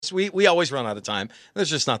We always run out of time. There's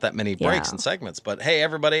just not that many breaks Yeah. and segments. But hey,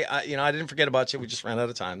 everybody, I didn't forget about you. We just ran out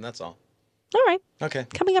of time. That's all. All right. Okay.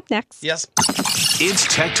 Coming up next. Yes. It's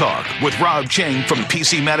Tech Talk with Rob Cheng from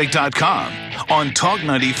PCmatic.com on Talk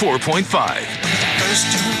 94.5.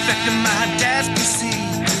 First you infected my dad's PC,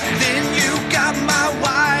 then you got my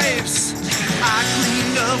wife's. I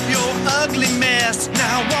cleaned up your ugly mess,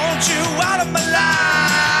 now I want you out of my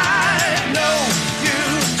life. No, you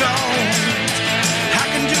don't. How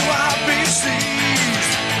can do RPCs?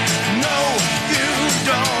 No, you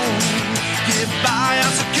don't. Get by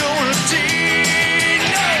on security.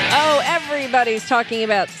 Oh, everybody's talking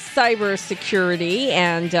about cybersecurity,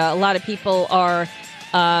 and a lot of people are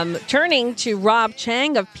turning to Rob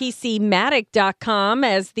Cheng of PCmatic.com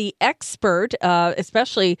as the expert,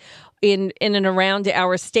 especially in and around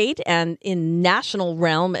our state and in national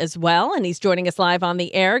realm as well. And he's joining us live on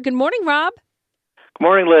the air. Good morning, Rob. Good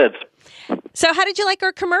morning, Liz. So how did you like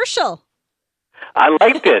our commercial? I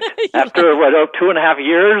liked it. After, 2.5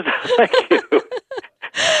 years? Thank you.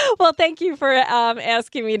 Well, thank you for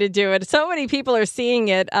asking me to do it. So many people are seeing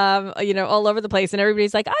it, all over the place, and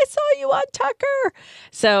everybody's like, "I saw you on Tucker."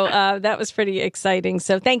 So that was pretty exciting.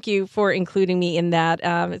 So thank you for including me in that.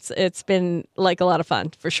 It's been like a lot of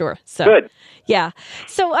fun for sure. So good. Yeah.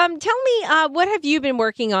 So tell me, what have you been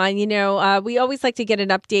working on? We always like to get an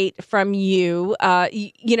update from you.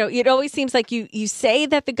 It always seems like you say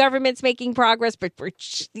that the government's making progress, but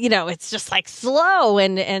it's just like slow,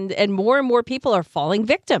 and more people are falling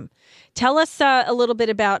victim. Tell us a little bit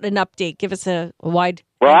about an update. Give us a wide.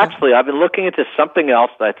 Well, actually, I've been looking into something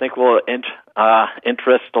else that I think will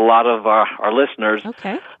interest a lot of our listeners.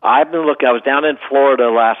 Okay. I was down in Florida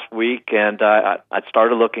last week, and I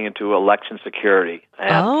started looking into election security.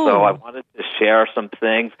 And so I wanted to share some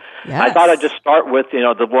things. Yes. I thought I'd just start with,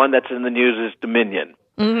 the one that's in the news is Dominion.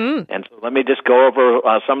 Mm-hmm. And so let me just go over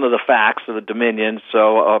some of the facts of the Dominion.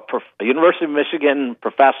 So a University of Michigan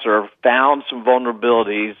professor found some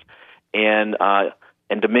vulnerabilities in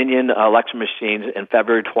Dominion election machines in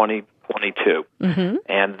February 2022. Mm-hmm.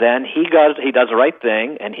 And then he does the right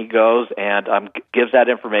thing, and he goes and gives that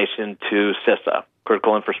information to CISA,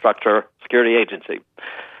 Critical Infrastructure Security Agency.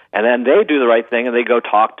 And then they do the right thing, and they go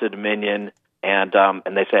talk to Dominion, and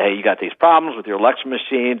they say, hey, you got these problems with your election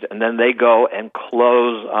machines, and then they go and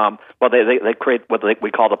close. They create what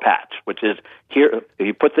we call the patch, which is here. If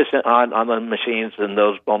you put this on the machines, then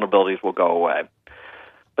those vulnerabilities will go away.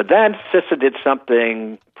 But then CISA did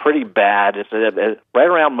something pretty bad. It's right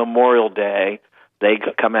around Memorial Day, they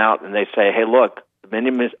come out and they say, hey, look,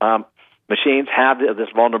 many machines have this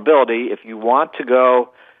vulnerability. If you want to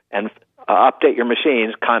go and update your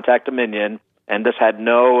machines, contact Dominion. And this had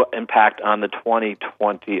no impact on the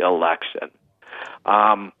 2020 election.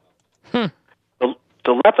 So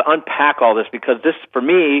let's unpack all this, because this, for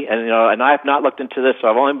me, and I have not looked into this, so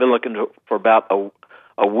I've only been looking for about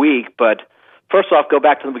a week. But first off, go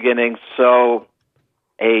back to the beginning. So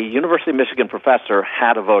a University of Michigan professor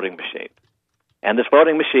had a voting machine. And this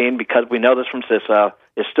voting machine, because we know this from CISA,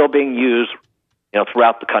 is still being used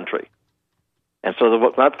throughout the country. And so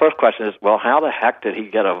the first question is, well, how the heck did he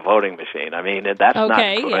get a voting machine? I mean, that's not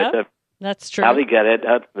good. Yeah, that's true. How did he get it?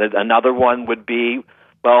 Another one would be,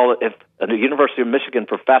 well, if a University of Michigan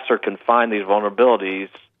professor can find these vulnerabilities,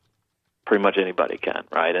 pretty much anybody can,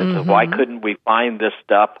 right? And so why couldn't we find this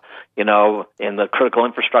stuff, in the Critical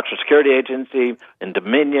Infrastructure Security Agency, in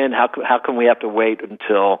Dominion? How can we have to wait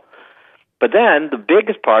until... But then the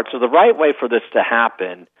biggest part, so the right way for this to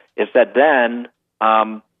happen is that then...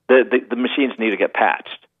 The machines need to get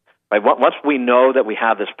patched. Right? Once we know that we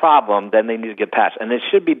have this problem, then they need to get patched. And it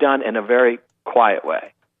should be done in a very quiet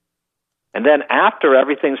way. And then after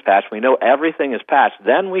everything's patched, we know everything is patched,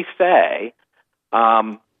 then we say,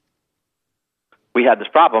 we had this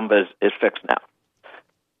problem, but it's fixed now.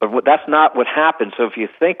 But that's not what happened. So if you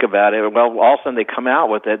think about it, well, all of a sudden they come out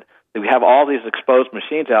with it. We have all these exposed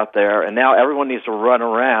machines out there, and now everyone needs to run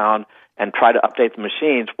around and try to update the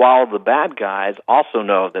machines while the bad guys also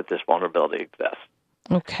know that this vulnerability exists.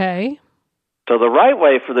 Okay. So the right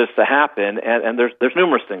way for this to happen, and there's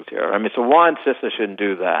numerous things here. I mean, so one, CISA shouldn't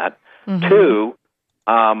do that. Mm-hmm. Two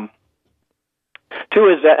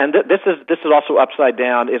is that, and this is also upside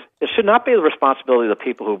down. It should not be the responsibility of the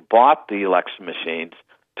people who bought the election machines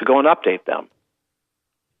to go and update them.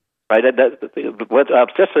 Right? What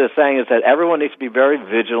CISA is saying is that everyone needs to be very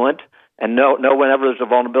vigilant and know whenever there's a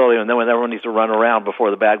vulnerability, and then when everyone needs to run around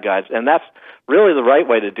before the bad guys. And that's really the right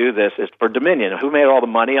way to do this is for Dominion. Who made all the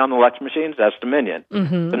money on the election machines? That's Dominion.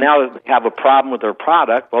 Mm-hmm. So now they have a problem with their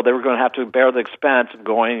product. Well, they were going to have to bear the expense of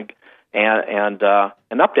going and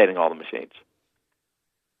updating all the machines.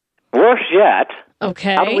 Worse yet,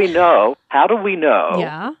 Okay. How do we know?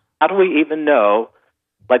 Yeah. How do we even know?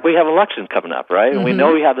 Like, we have elections coming up, right? And we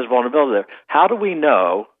know we have this vulnerability there. How do we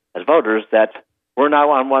know, as voters, that we're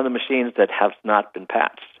now on one of the machines that has not been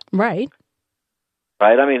patched? Right.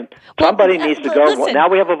 Right? I mean, somebody needs to go. Listen, now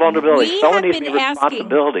we have a vulnerability. Someone needs to been be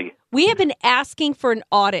responsibility. We have been asking for an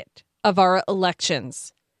audit of our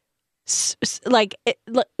elections. Like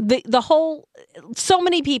the whole, so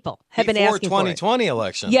many people have been asking before for it. 2020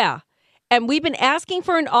 election. Yeah. And we've been asking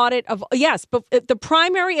for an audit of, yes, but the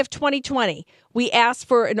primary of 2020, we asked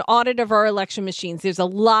for an audit of our election machines. There's a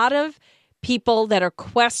lot of people that are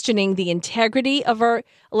questioning the integrity of our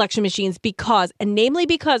election machines because, I'm going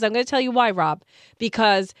to tell you why, Rob,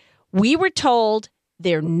 because we were told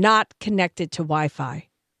they're not connected to Wi-Fi.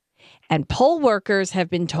 And poll workers have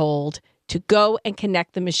been told to go and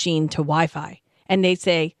connect the machine to Wi-Fi. And they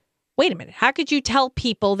say, wait a minute, how could you tell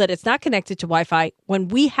people that it's not connected to Wi-Fi when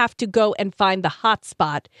we have to go and find the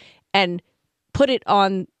hotspot and put it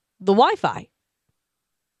on the Wi-Fi?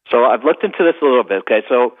 So I've looked into this a little bit, okay?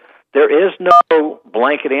 So there is no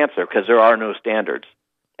blanket answer because there are no standards.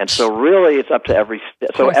 And so really it's up to every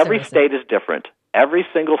state. So every state is different. Every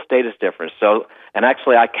single state is different. So, and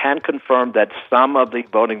actually I can confirm that some of the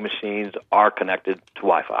voting machines are connected to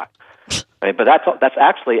Wi-Fi. Right, but that's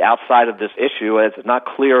actually outside of this issue. It's not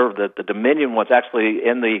clear that the Dominion was actually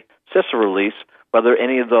in the CISA release whether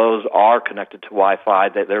any of those are connected to Wi-Fi.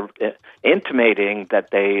 That they're intimating that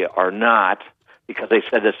they are not, because they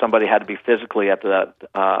said that somebody had to be physically at the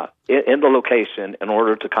in the location in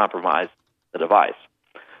order to compromise the device.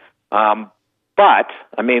 But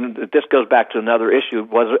I mean, this goes back to another issue: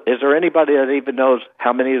 is there anybody that even knows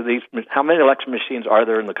how many election machines are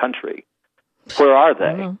there in the country? Where are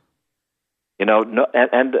they? You know, no,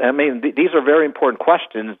 and I mean, these are very important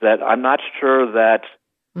questions that I'm not sure that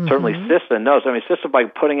certainly CISA knows. I mean, CISA, by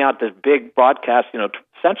putting out this big broadcast,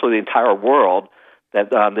 essentially the entire world,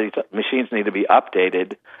 that these machines need to be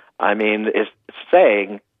updated, I mean, is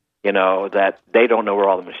saying, that they don't know where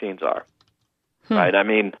all the machines are, right? I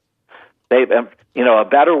mean, they, a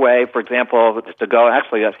better way, for example, to go,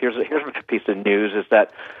 actually, here's a piece of news, is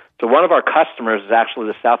that, so one of our customers is actually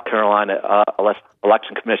the South Carolina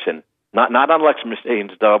Election Commission. Not on election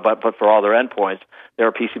machines, though, but for all their endpoints. They're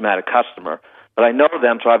a PCMatic customer. But I know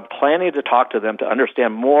them, so I'm planning to talk to them to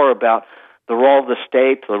understand more about the role of the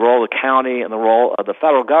state, the role of the county, and the role of the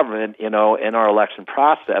federal government, in our election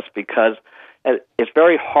process, because it's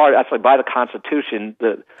very hard. Actually, by the Constitution,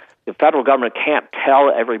 the federal government can't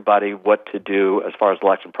tell everybody what to do as far as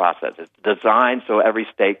election process. It's designed so every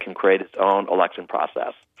state can create its own election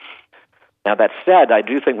process. Now, that said, I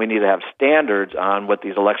do think we need to have standards on what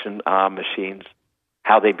these election machines,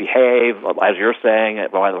 how they behave, as you're saying,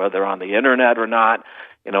 whether they're on the Internet or not,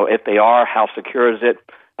 if they are, how secure is it?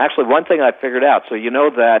 Actually, one thing I figured out, so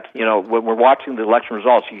that, when we're watching the election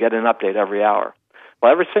results, you get an update every hour.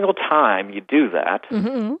 Well, every single time you do that,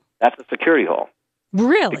 that's a security hole.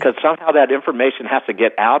 Really? Because somehow that information has to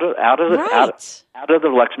get out of the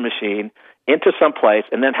election machine into some place,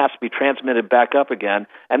 and then has to be transmitted back up again,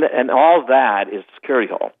 and all that is a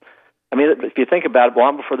security hole. I mean, if you think about it,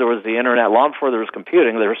 long before there was the Internet, long before there was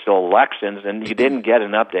computing, there were still elections, and you didn't get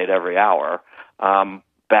an update every hour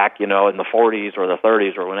back, in the 40s or the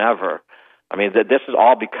 30s or whenever. I mean, this is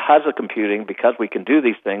all because of computing, because we can do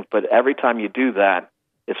these things, but every time you do that,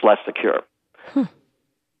 it's less secure.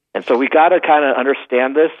 And so we got to kind of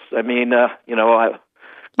understand this. I mean,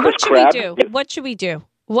 what should we do? What should we do?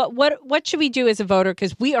 What should we do as a voter?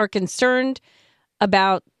 Because we are concerned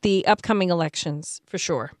about the upcoming elections, for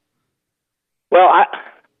sure. Well,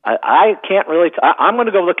 I can't really. I'm going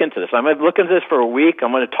to go look into this. I'm going to look into this for a week.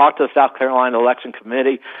 I'm going to talk to the South Carolina Election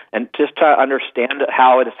Committee and just try to understand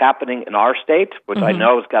how it is happening in our state, which I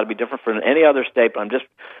know has got to be different from any other state. But I'm just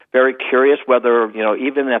very curious whether,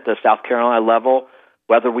 even at the South Carolina level,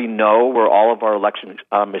 whether we know where all of our election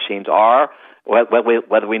machines are.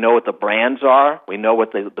 Whether we know what the brands are, we know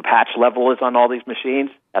what the patch level is on all these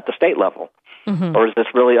machines at the state level. Or is this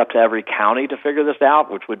really up to every county to figure this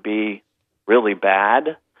out, which would be really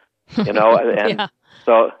bad, And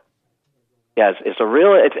so, yes, it's a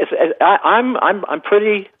real. I'm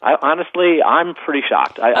pretty. Honestly, I'm pretty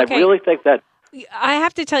shocked. I really think that. I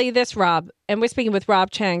have to tell you this, Rob, and we're speaking with Rob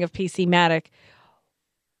Cheng of PCMatic.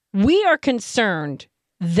 We are concerned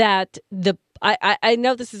that I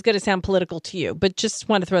know this is going to sound political to you, but just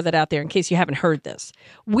want to throw that out there in case you haven't heard this.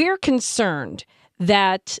 We're concerned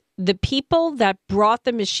that the people that brought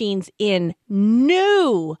the machines in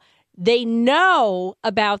know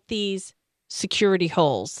about these security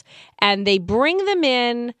holes, and they bring them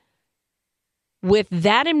in with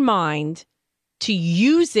that in mind to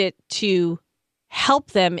use it to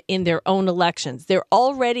help them in their own elections. They're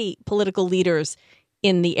already political leaders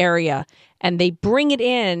in the area, and they bring it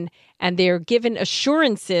in, and they're given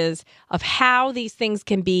assurances of how these things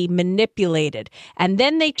can be manipulated. And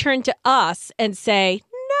then they turn to us and say,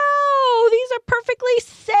 no, these are perfectly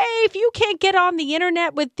safe. You can't get on the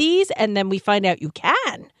internet with these. And then we find out you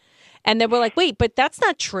can. And then we're like, wait, but that's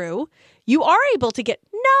not true. You are able to get,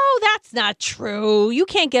 no, that's not true. You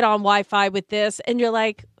can't get on Wi-Fi with this. And you're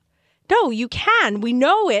like, no, you can. We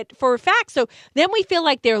know it for a fact. So then we feel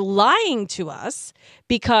like they're lying to us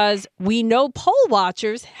because we know poll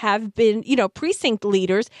watchers have been, precinct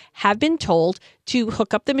leaders have been told to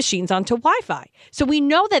hook up the machines onto Wi-Fi. So we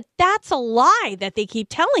know that that's a lie that they keep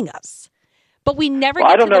telling us. But we never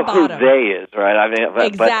get to the bottom. I don't know who they is, right? I mean,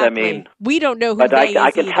 exactly. But I mean, we don't know who but they is.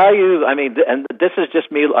 I can tell you, I mean, and this is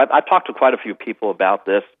just me. I've talked to quite a few people about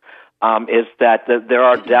this. Is that there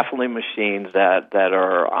are definitely machines that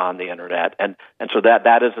are on the internet, and so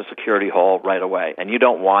that is a security hole right away, and you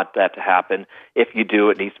don't want that to happen. If you do,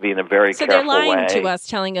 it needs to be in a very careful way. So they're lying to us,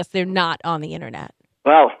 telling us they're not on the internet.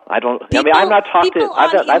 Well, I don't. I mean, I'm not talking.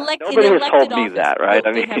 Nobody has told me that, right?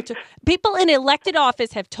 I mean, people in elected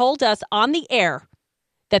office have told us on the air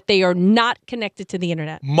that they are not connected to the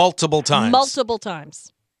internet multiple times. Now,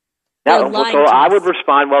 so I would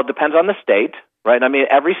respond. Well, it depends on the state. Right, I mean,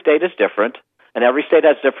 every state is different, and every state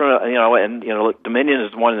has different, and Dominion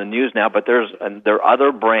is one in the news now, but there are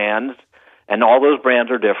other brands, and all those brands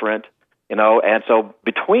are different, and so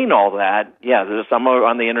between all that, there's some are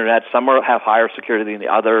on the internet, some have higher security than the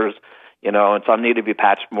others, and some need to be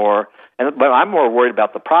patched more, but I'm more worried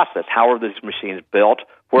about the process. How are these machines built?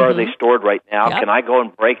 Where are they stored right now? Yep. Can I go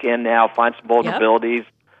and break in now, find some vulnerabilities?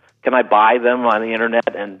 Yep. Can I buy them on the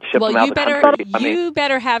internet and ship them out the country? You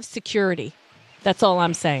better have security. That's all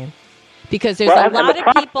I'm saying. Because there's a lot of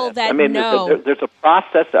people that know. There's a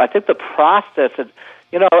process. I think the process is,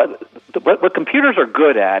 what computers are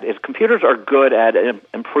good at is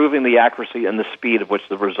improving the accuracy and the speed of which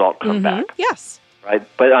the result comes back. Yes. Right.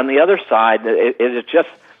 But on the other side, it is just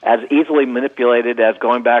as easily manipulated as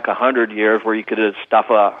going back 100 years where you could stuff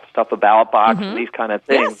a ballot box and these kind of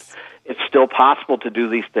things. Yes. It's still possible to do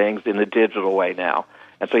these things in a digital way now.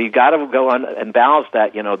 And so you got to go on and balance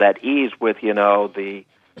that, that ease with,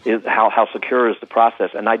 how secure is the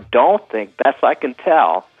process. And I don't think, best I can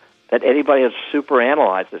tell, that anybody has super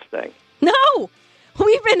analyzed this thing. No,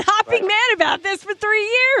 we've been hopping mad about this for 3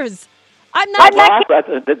 years.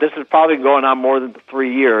 This is probably going on more than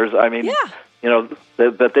 3 years. I mean, the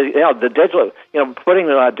digital, putting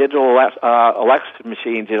the digital election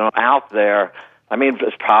machines, out there. I mean,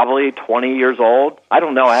 it's probably 20 years old. I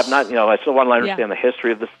don't know. I have not, I still want to understand the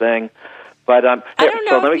history of this thing. But I don't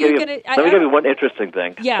know. So let me give you one interesting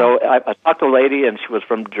thing. Yeah. So I talked to a lady, and she was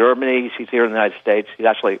from Germany. She's here in the United States. She's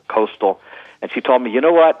actually coastal. And she told me, you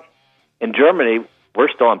know what? In Germany, we're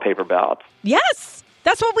still on paper ballots. Yes.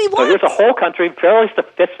 That's what we want. So here's a whole country, fairly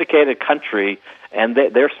sophisticated country, and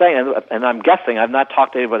they're saying, and I'm guessing, I've not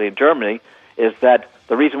talked to anybody in Germany, is that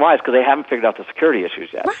the reason why is because they haven't figured out the security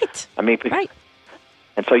issues yet. Right. I mean, right.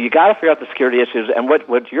 And so you got to figure out the security issues. And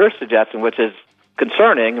what you're suggesting, which is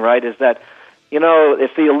concerning, right, is that,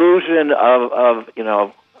 it's the illusion of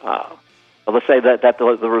let's say that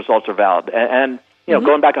the results are valid. And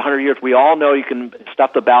going back 100 years, we all know you can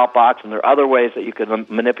stuff the ballot box, and there are other ways that you can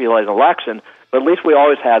manipulate an election. But at least we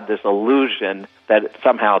always had this illusion that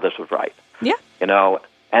somehow this was right. Yeah.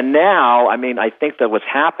 And now, I mean, I think that what's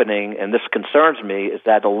happening, and this concerns me, is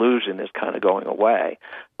that illusion is kind of going away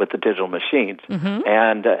with the digital machines. Mm-hmm.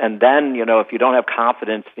 And then, if you don't have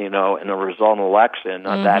confidence, in a result of an election,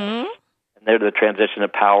 that's the transition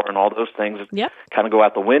of power and all those things kind of go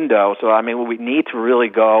out the window. So, I mean, we need to really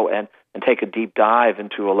go and take a deep dive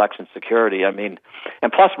into election security. I mean, and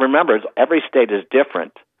plus, remember, every state is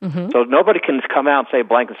different. Mm-hmm. So nobody can come out and say a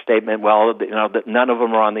blanket statement, well, that none of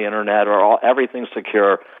them are on the internet or everything's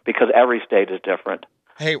secure, because every state is different.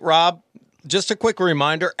 Hey, Rob, just a quick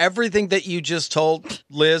reminder, everything that you just told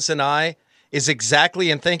Liz and I is exactly,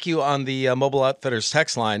 and thank you on the Mobile Outfitters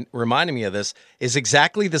text line reminding me of this, is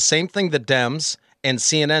exactly the same thing the Dems and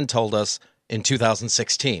CNN told us in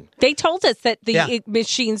 2016. They told us that the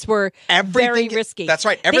machines were very risky. That's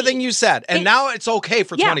right. Everything you said. And now it's okay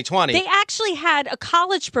for 2020. They actually had a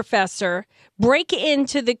college professor break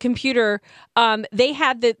into the computer. They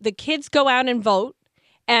had the kids go out and vote.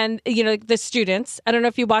 And, the students, I don't know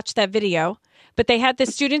if you watched that video, but they had the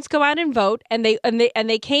students go out and vote, and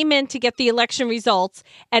they came in to get the election results,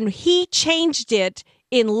 and he changed it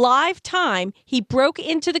in live time. He broke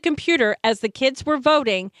into the computer as the kids were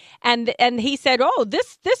voting, and he said, "Oh,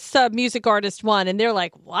 this music artist won," and they're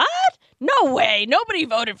like, "What? No way. Nobody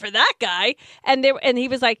voted for that guy. And he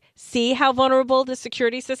was like, see how vulnerable the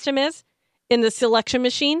security system is in the selection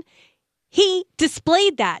machine? He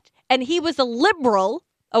displayed that. And he was a liberal,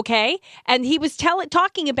 okay? And he was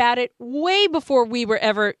talking about it way before we were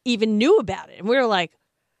ever even knew about it. And we were like,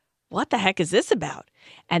 what the heck is this about?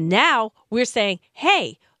 And now we're saying,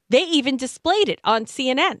 hey, they even displayed it on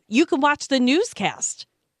CNN. You can watch the newscast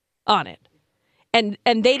on it. And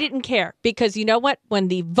they didn't care because you know what? When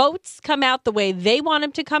the votes come out the way they want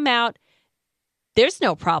them to come out, there's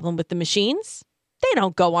no problem with the machines. They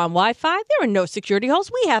don't go on Wi-Fi. There are no security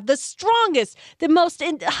holes. We have the strongest, the most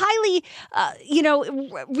highly,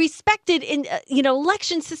 respected,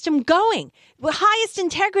 election system going with highest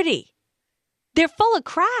integrity. They're full of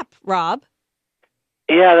crap, Rob.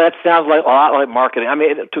 Yeah, that sounds like a lot like marketing. I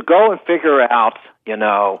mean, to go and figure out,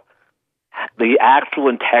 the actual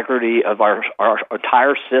integrity of our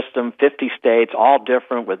entire system, 50 states, all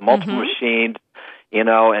different with multiple machines,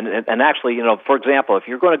 and actually, for example, if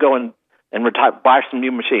you're going to go and buy some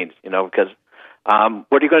new machines, because what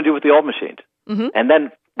are you going to do with the old machines? And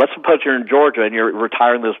then let's suppose you're in Georgia and you're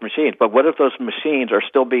retiring those machines, but what if those machines are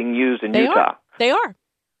still being used in Utah? They are.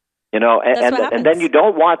 And then you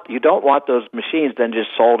don't want those machines then just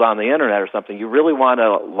sold on the internet or something. You really want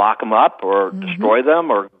to lock them up or destroy them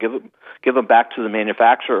or give them back to the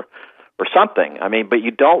manufacturer or something. I mean, but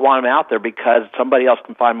you don't want them out there because somebody else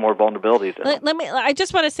can find more vulnerabilities in them. I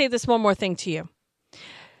just want to say this one more thing to you.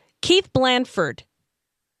 Keith Blanford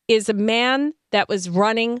is a man that was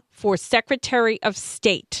running for Secretary of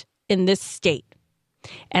State in this state.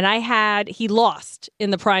 And he lost in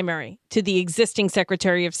the primary to the existing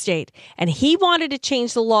Secretary of State. And he wanted to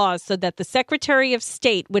change the laws so that the Secretary of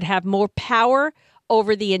State would have more power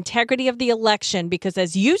over the integrity of the election because,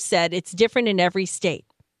 as you said, it's different in every state.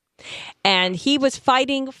 And he was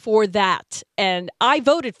fighting for that. And I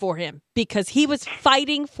voted for him because he was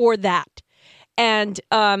fighting for that. And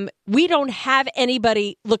we don't have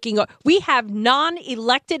anybody looking. We have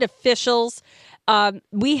non-elected officials.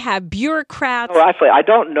 We have bureaucrats. Well, actually, I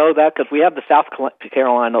don't know that because we have the South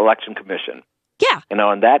Carolina Election Commission. Yeah.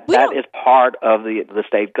 And that is part of the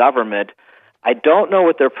state government. I don't know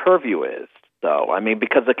what their purview is, though. I mean,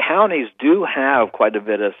 because the counties do have quite a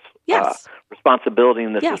bit of responsibility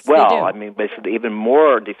in this as well. They do. I mean, basically even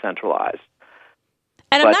more decentralized.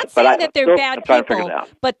 And I'm not saying that they're bad people,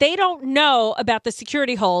 but they don't know about the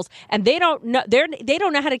security holes, and they don't know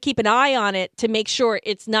how to keep an eye on it to make sure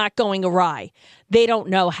it's not going awry. They don't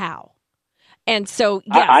know how. And so,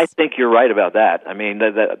 yes. I think you're right about that. I mean,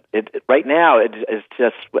 right now, it's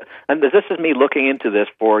just, and this is me looking into this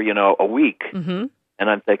for, a week, and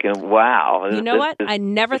I'm thinking, wow. You know what? I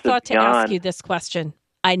never thought to ask you this question.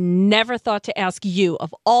 I never thought to ask you.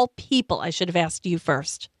 Of all people, I should have asked you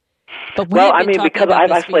first. But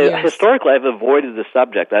because historically I've avoided the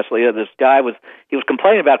subject. Actually, this guy was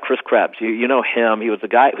complaining about Chris Krebs. You know him. He was the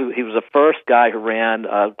guy he was the first guy who ran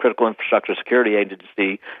Critical Infrastructure Security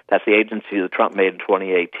Agency. That's the agency that Trump made in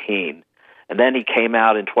 2018. And then he came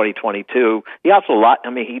out in 2022. He also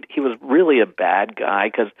he was really a bad guy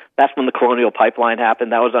because that's when the Colonial Pipeline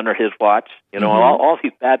happened. That was under his watch. All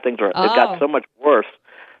these bad things it got so much worse.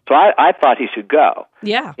 So I thought he should go.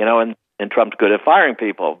 Yeah. And Trump's good at firing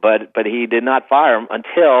people, but he did not fire him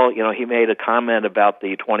until, he made a comment about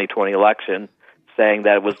the 2020 election, saying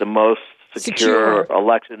that it was the most secure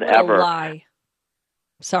election ever. A lie.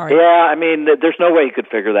 Sorry. Yeah, I mean, there's no way he could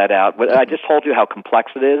figure that out. But I just told you how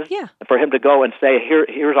complex it is. Yeah. For him to go and say,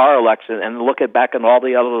 here's our election, and look back at all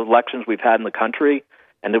the other elections we've had in the country,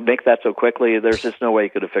 and to make that so quickly, there's just no way he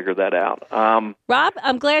could have figured that out. Rob,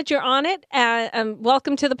 I'm glad you're on it, and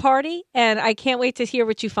welcome to the party, and I can't wait to hear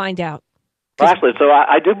what you find out. Actually, so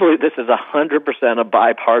I do believe this is 100% a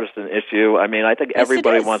bipartisan issue. I mean, I think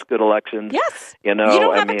everybody wants good elections. Yes. You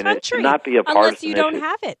don't have a country it should not be a partisan unless you don't issue.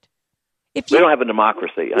 have it. We don't have a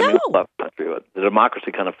democracy. No. I mean, we love the country, but the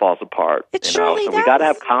democracy kind of falls apart. It surely so does. We got to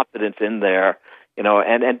have confidence in there.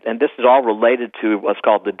 And this is all related to what's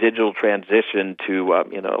called the digital transition to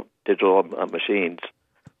digital machines,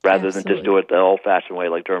 rather than just do it the old-fashioned way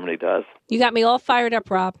like Germany does. You got me all fired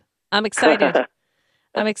up, Rob. I'm excited.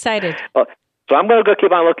 I'm excited. Well, so I'm going to go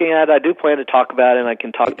keep on looking at it. I do plan to talk about it, and I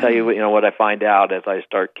can tell you what I find out as I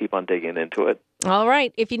keep on digging into it. All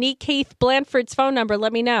right. If you need Keith Blanford's phone number,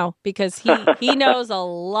 let me know, because he knows a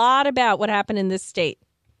lot about what happened in this state.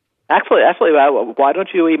 Actually, why don't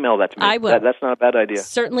you email that to me? I will. That's not a bad idea.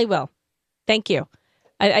 Certainly will. Thank you.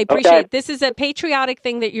 I appreciate it. This is a patriotic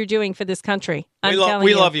thing that you're doing for this country. We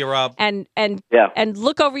love you, Rob. And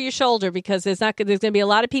look over your shoulder, because there's going to be a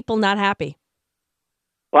lot of people not happy.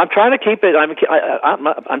 Well, I'm trying to keep it.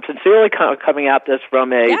 I'm sincerely coming at this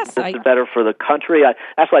from a Yes, this is better for the country.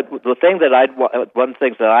 That's like the thing that one of the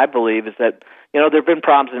things that I believe is that there have been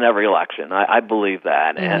problems in every election. I believe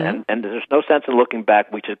that, and there's no sense in looking back.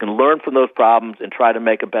 We just can learn from those problems and try to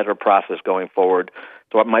make a better process going forward.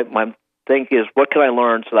 So my thing is, what can I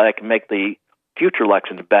learn so that I can make the future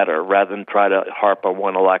elections better rather than try to harp on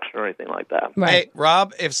one election or anything like that. Right. Hey,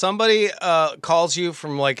 Rob, if somebody calls you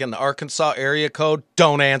from like an Arkansas area code,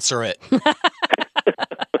 don't answer it.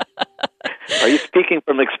 Are you speaking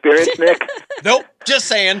from experience, Nick? Nope, just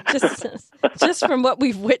saying. Just from what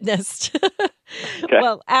we've witnessed. Okay.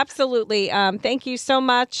 Well, absolutely. Thank you so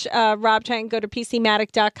much, Rob Cheng. Go to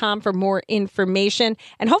PCmatic.com for more information.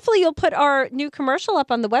 And hopefully you'll put our new commercial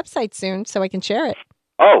up on the website soon so I can share it.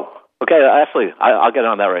 Oh, okay. Actually, I'll get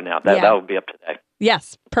on that right now. That will be up today.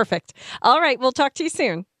 Yes, perfect. All right, we'll talk to you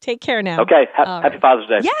soon. Take care now. Okay, All happy right. Father's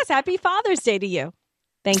Day. Yes, happy Father's Day to you.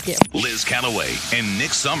 Thank you. Liz Callaway and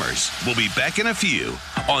Nick Summers will be back in a few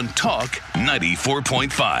on Talk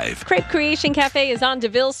 94.5. Crepe Creation Cafe is on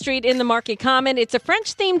DeVille Street in the Market Common. It's a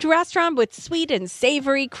French-themed restaurant with sweet and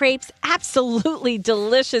savory crepes, absolutely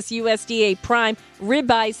delicious USDA prime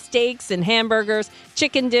ribeye steaks and hamburgers,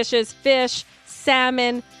 chicken dishes, fish,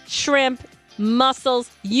 salmon, shrimp,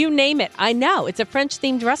 mussels, you name it. I know, it's a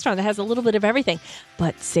French-themed restaurant that has a little bit of everything,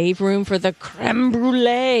 but save room for the creme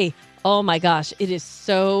brulee. Oh my gosh, it is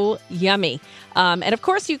so yummy. And of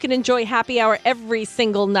course, you can enjoy happy hour every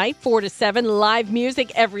single night, 4 to 7, live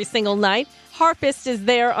music every single night. Harpist is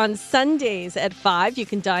there on Sundays at 5. You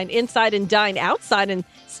can dine inside and dine outside and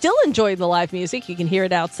still enjoy the live music. You can hear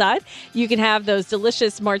it outside. You can have those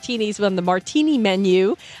delicious martinis on the martini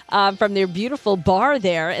menu from their beautiful bar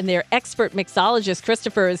there. And their expert mixologist,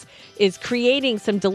 Christopher, is creating some delicious